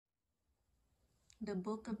The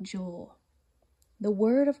book of Joel. The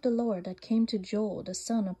word of the Lord that came to Joel, the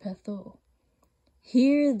son of Pethuel.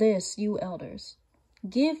 Hear this, you elders.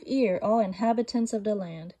 Give ear, all inhabitants of the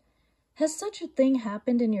land. Has such a thing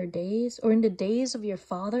happened in your days, or in the days of your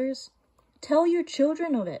fathers? Tell your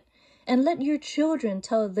children of it, and let your children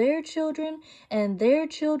tell their children and their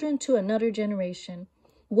children to another generation.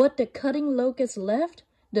 What the cutting locust left,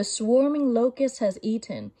 the swarming locust has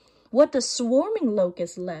eaten. What the swarming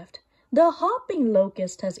locust left, the hopping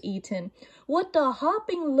locust has eaten. What the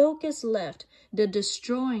hopping locust left, the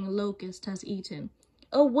destroying locust has eaten.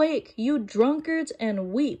 Awake, you drunkards,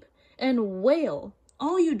 and weep, and wail,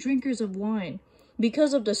 all you drinkers of wine,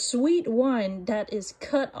 because of the sweet wine that is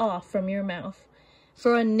cut off from your mouth.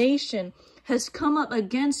 For a nation has come up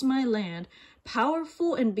against my land,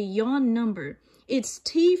 powerful and beyond number. Its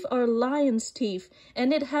teeth are lion's teeth,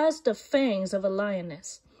 and it has the fangs of a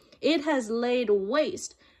lioness. It has laid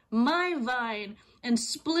waste my vine and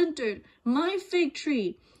splintered my fig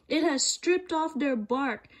tree. It has stripped off their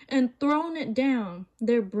bark and thrown it down.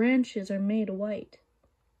 Their branches are made white.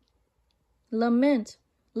 Lament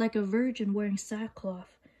like a virgin wearing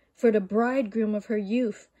sackcloth for the bridegroom of her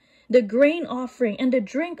youth. The grain offering and the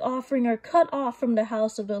drink offering are cut off from the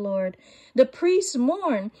house of the Lord. The priests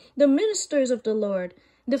mourn, the ministers of the Lord.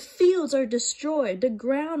 The fields are destroyed, the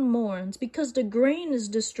ground mourns, because the grain is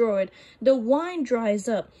destroyed. The wine dries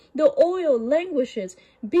up, the oil languishes.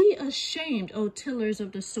 Be ashamed, O tillers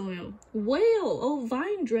of the soil. Wail, O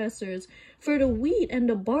vine dressers, for the wheat and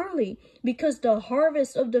the barley, because the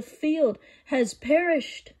harvest of the field has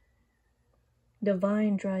perished. The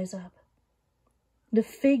vine dries up, the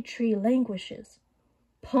fig tree languishes.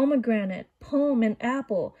 Pomegranate, palm, and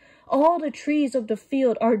apple, all the trees of the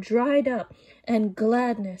field are dried up, and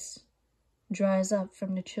gladness dries up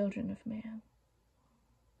from the children of man.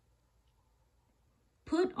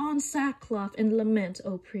 Put on sackcloth and lament,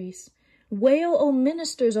 O priests. Wail, O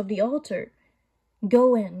ministers of the altar.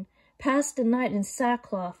 Go in, pass the night in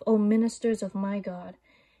sackcloth, O ministers of my God,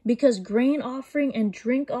 because grain offering and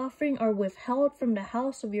drink offering are withheld from the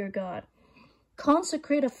house of your God.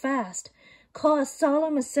 Consecrate a fast. Call a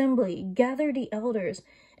solemn assembly, gather the elders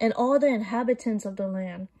and all the inhabitants of the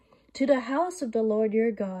land to the house of the Lord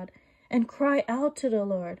your God, and cry out to the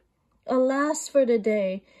Lord. Alas for the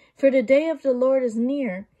day of the Lord is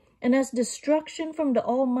near, and as destruction from the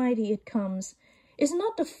Almighty it comes. Is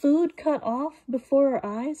not the food cut off before our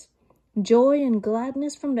eyes? Joy and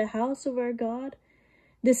gladness from the house of our God?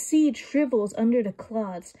 The seed shrivels under the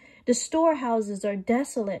clods, the storehouses are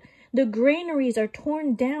desolate, the granaries are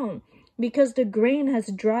torn down, because the grain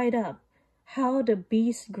has dried up. How the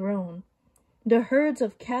beasts groan. The herds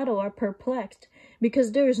of cattle are perplexed,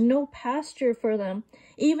 because there is no pasture for them.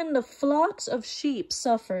 Even the flocks of sheep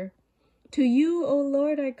suffer. To you, O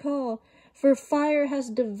Lord, I call, for fire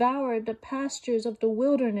has devoured the pastures of the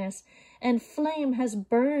wilderness, and flame has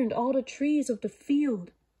burned all the trees of the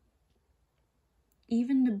field.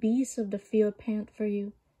 Even the beasts of the field pant for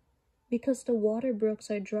you, because the water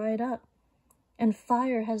brooks are dried up, and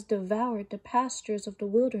fire has devoured the pastures of the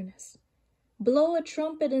wilderness. Blow a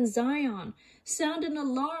trumpet in Zion, sound an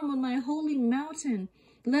alarm on my holy mountain.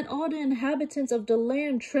 Let all the inhabitants of the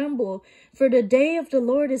land tremble, for the day of the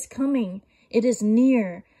Lord is coming. It is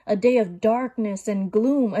near, a day of darkness and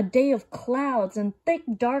gloom, a day of clouds and thick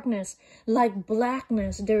darkness. Like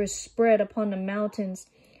blackness there is spread upon the mountains,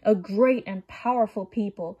 a great and powerful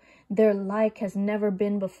people. Their like has never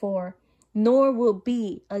been before, nor will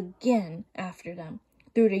be again after them,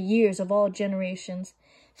 through the years of all generations.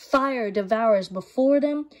 Fire devours before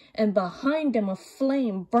them, and behind them a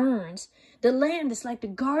flame burns. The land is like the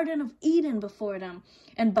Garden of Eden before them,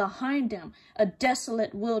 and behind them a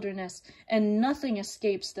desolate wilderness, and nothing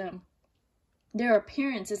escapes them. Their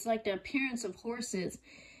appearance is like the appearance of horses,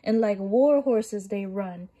 and like war horses they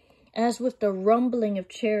run. As with the rumbling of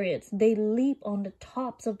chariots, they leap on the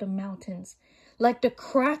tops of the mountains, like the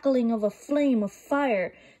crackling of a flame of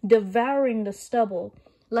fire devouring the stubble,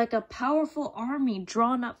 like a powerful army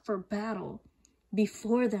drawn up for battle.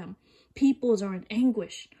 Before them, peoples are in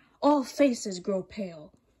anguish. All faces grow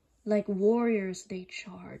pale. Like warriors they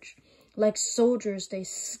charge. Like soldiers they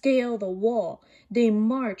scale the wall. They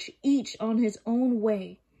march each on his own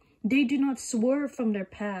way. They do not swerve from their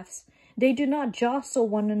paths. They do not jostle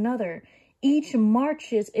one another. Each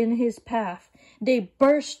marches in his path. They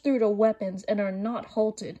burst through the weapons and are not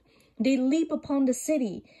halted. They leap upon the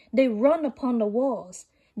city. They run upon the walls.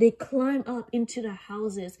 They climb up into the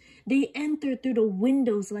houses. They enter through the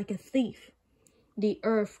windows like a thief. The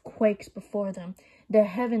earth quakes before them. The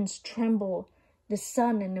heavens tremble. The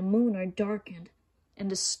sun and the moon are darkened, and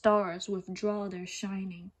the stars withdraw their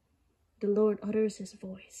shining. the Lord utters his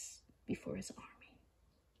voice before his army.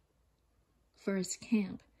 For his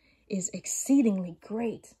camp is exceedingly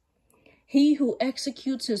great. He who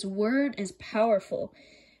executes his word is powerful.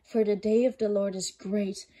 For the day of the Lord is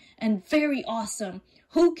great and very awesome.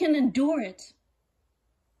 Who can endure it?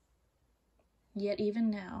 Yet even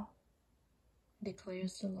now,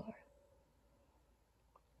 declares the Lord,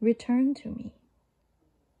 return to me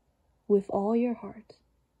with all your heart,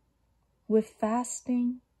 with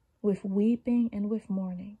fasting, with weeping, and with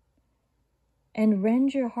mourning, and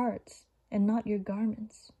rend your hearts and not your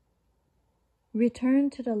garments. Return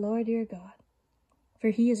to the Lord your God, for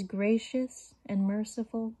he is gracious and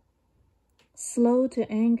merciful, slow to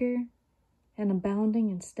anger, and abounding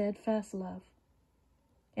in steadfast love.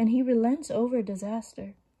 And he relents over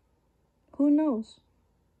disaster. Who knows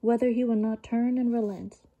whether he will not turn and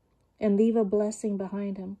relent and leave a blessing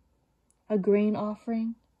behind him, a grain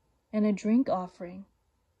offering and a drink offering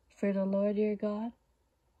for the Lord your God?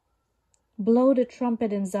 Blow the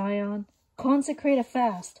trumpet in Zion, consecrate a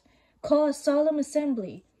fast, call a solemn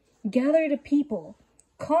assembly, gather the people,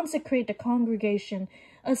 consecrate the congregation,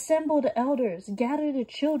 assemble the elders, gather the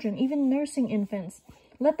children, even nursing infants.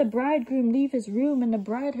 Let the bridegroom leave his room and the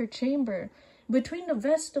bride her chamber. Between the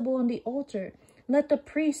vestibule and the altar, let the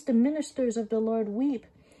priests, the ministers of the Lord, weep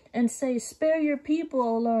and say, spare your people,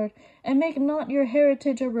 O Lord, and make not your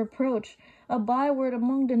heritage a reproach, a byword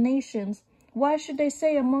among the nations. Why should they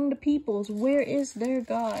say among the peoples, where is their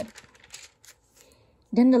God?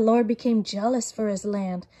 Then the Lord became jealous for his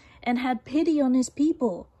land and had pity on his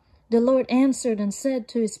people. The Lord answered and said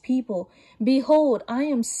to his people, behold, I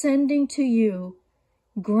am sending to you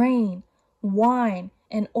grain, wine,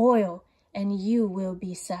 and oil, and you will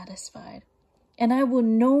be satisfied. And I will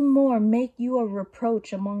no more make you a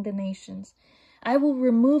reproach among the nations. I will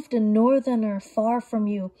remove the northerner far from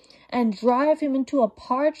you, and drive him into a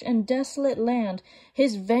parched and desolate land,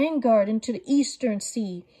 his vanguard into the eastern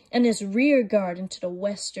sea, and his rear guard into the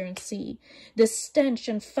western sea. The stench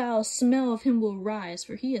and foul smell of him will rise,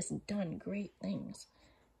 for he has done great things.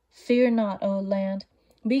 Fear not, O land,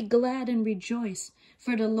 be glad and rejoice,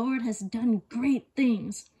 for the Lord has done great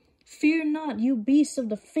things. Fear not, you beasts of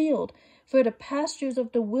the field, for the pastures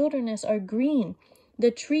of the wilderness are green.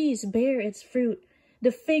 The trees bear its fruit.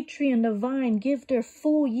 The fig tree and the vine give their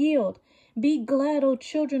full yield. Be glad, O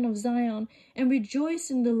children of Zion, and rejoice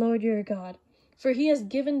in the Lord your God, for he has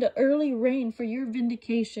given the early rain for your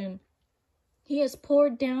vindication. He has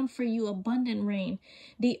poured down for you abundant rain,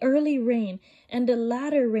 the early rain and the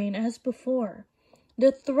latter rain as before.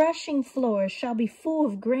 The threshing floor shall be full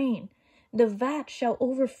of grain. The vat shall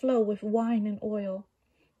overflow with wine and oil.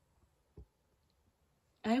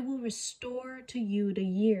 I will restore to you the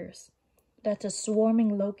years that the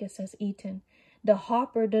swarming locust has eaten, the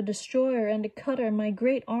hopper, the destroyer, and the cutter, my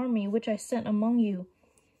great army which I sent among you.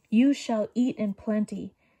 You shall eat in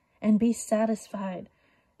plenty and be satisfied,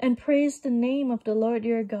 and praise the name of the Lord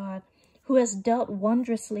your God, who has dealt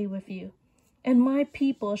wondrously with you. And my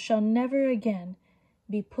people shall never again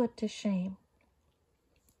be put to shame.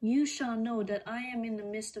 You shall know that I am in the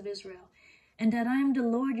midst of Israel, and that I am the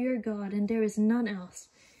Lord your God, and there is none else.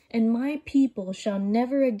 And my people shall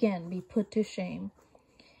never again be put to shame.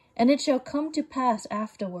 And it shall come to pass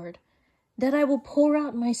afterward, that I will pour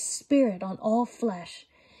out my spirit on all flesh.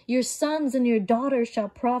 Your sons and your daughters shall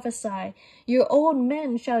prophesy. Your old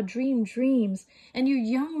men shall dream dreams, and your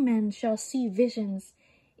young men shall see visions.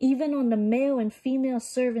 Even on the male and female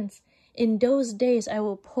servants, in those days I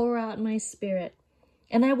will pour out my spirit.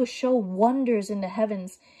 And I will show wonders in the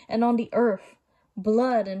heavens and on the earth,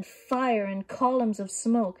 blood and fire and columns of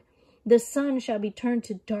smoke. The sun shall be turned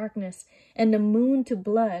to darkness and the moon to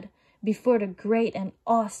blood before the great and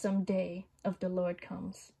awesome day of the Lord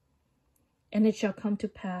comes. And it shall come to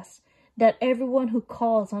pass that everyone who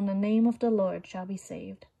calls on the name of the Lord shall be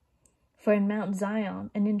saved. For in Mount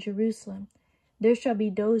Zion and in Jerusalem there shall be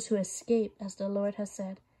those who escape, as the Lord has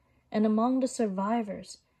said, and among the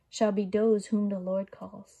survivors shall be those whom the Lord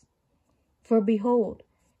calls. For behold,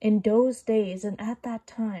 in those days and at that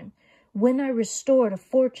time, when I restore the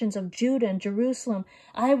fortunes of Judah and Jerusalem,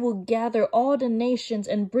 I will gather all the nations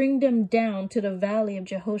and bring them down to the valley of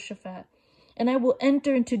Jehoshaphat. And I will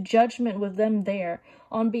enter into judgment with them there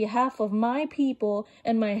on behalf of my people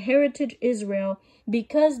and my heritage Israel,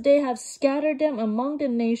 because they have scattered them among the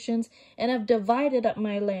nations and have divided up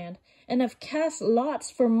my land, and have cast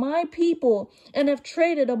lots for my people, and have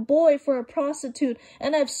traded a boy for a prostitute,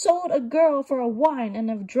 and have sold a girl for a wine, and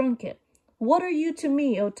have drunk it. What are you to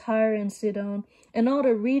me, O Tyre and Sidon, and all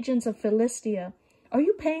the regions of Philistia? Are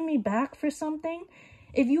you paying me back for something?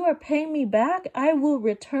 If you are paying me back, I will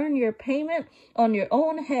return your payment on your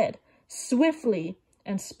own head, swiftly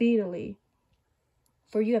and speedily.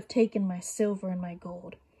 For you have taken my silver and my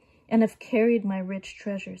gold, and have carried my rich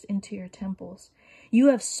treasures into your temples. You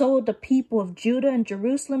have sold the people of Judah and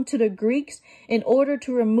Jerusalem to the Greeks in order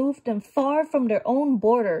to remove them far from their own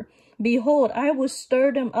border. Behold, I will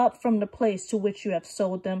stir them up from the place to which you have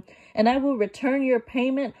sold them, and I will return your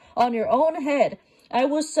payment on your own head. I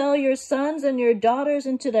will sell your sons and your daughters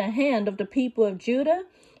into the hand of the people of Judah,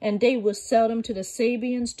 and they will sell them to the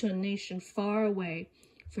Sabeans, to a nation far away,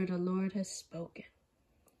 for the Lord has spoken.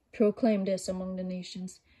 Proclaim this among the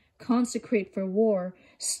nations. Consecrate for war.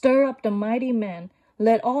 Stir up the mighty men.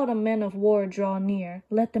 Let all the men of war draw near.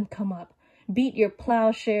 Let them come up. Beat your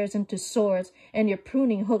plowshares into swords, and your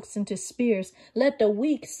pruning hooks into spears. Let the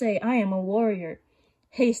weak say, I am a warrior.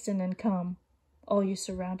 Hasten and come, all you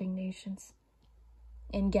surrounding nations,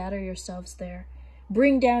 and gather yourselves there.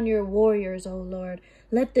 Bring down your warriors, O Lord.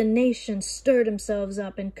 Let the nations stir themselves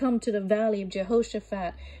up and come to the valley of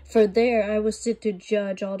Jehoshaphat, for there I will sit to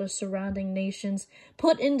judge all the surrounding nations.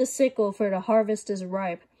 Put in the sickle, for the harvest is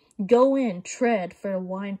ripe. Go in, tread, for the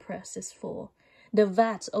winepress is full. The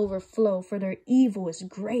vats overflow, for their evil is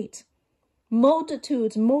great.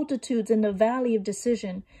 Multitudes, multitudes in the valley of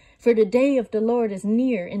decision, for the day of the Lord is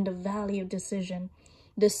near in the valley of decision.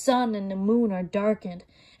 The sun and the moon are darkened,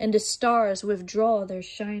 and the stars withdraw their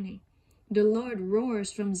shining. The Lord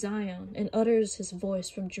roars from Zion and utters his voice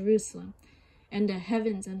from Jerusalem, and the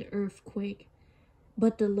heavens and the earth quake.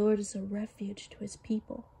 But the Lord is a refuge to his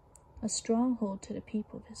people, a stronghold to the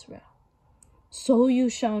people of Israel. So you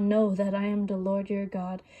shall know that I am the Lord your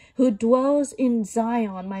God, who dwells in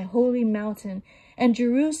Zion, my holy mountain, and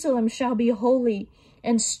Jerusalem shall be holy,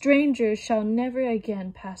 and strangers shall never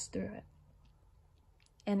again pass through it.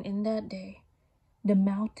 And in that day the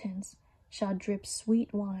mountains shall drip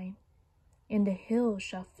sweet wine, and the hills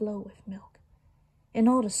shall flow with milk, and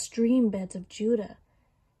all the stream beds of Judah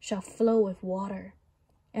shall flow with water,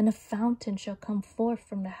 and a fountain shall come forth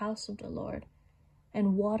from the house of the Lord,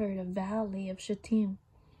 and water the valley of Shittim.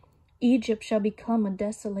 Egypt shall become a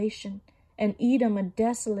desolation, and Edom a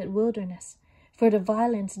desolate wilderness, for the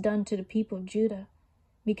violence done to the people of Judah,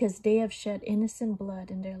 because they have shed innocent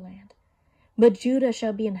blood in their land. But Judah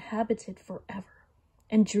shall be inhabited forever,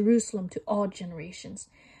 and Jerusalem to all generations.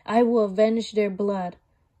 I will avenge their blood.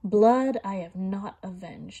 Blood I have not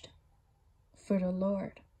avenged, for the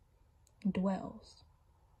Lord dwells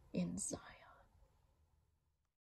in Zion.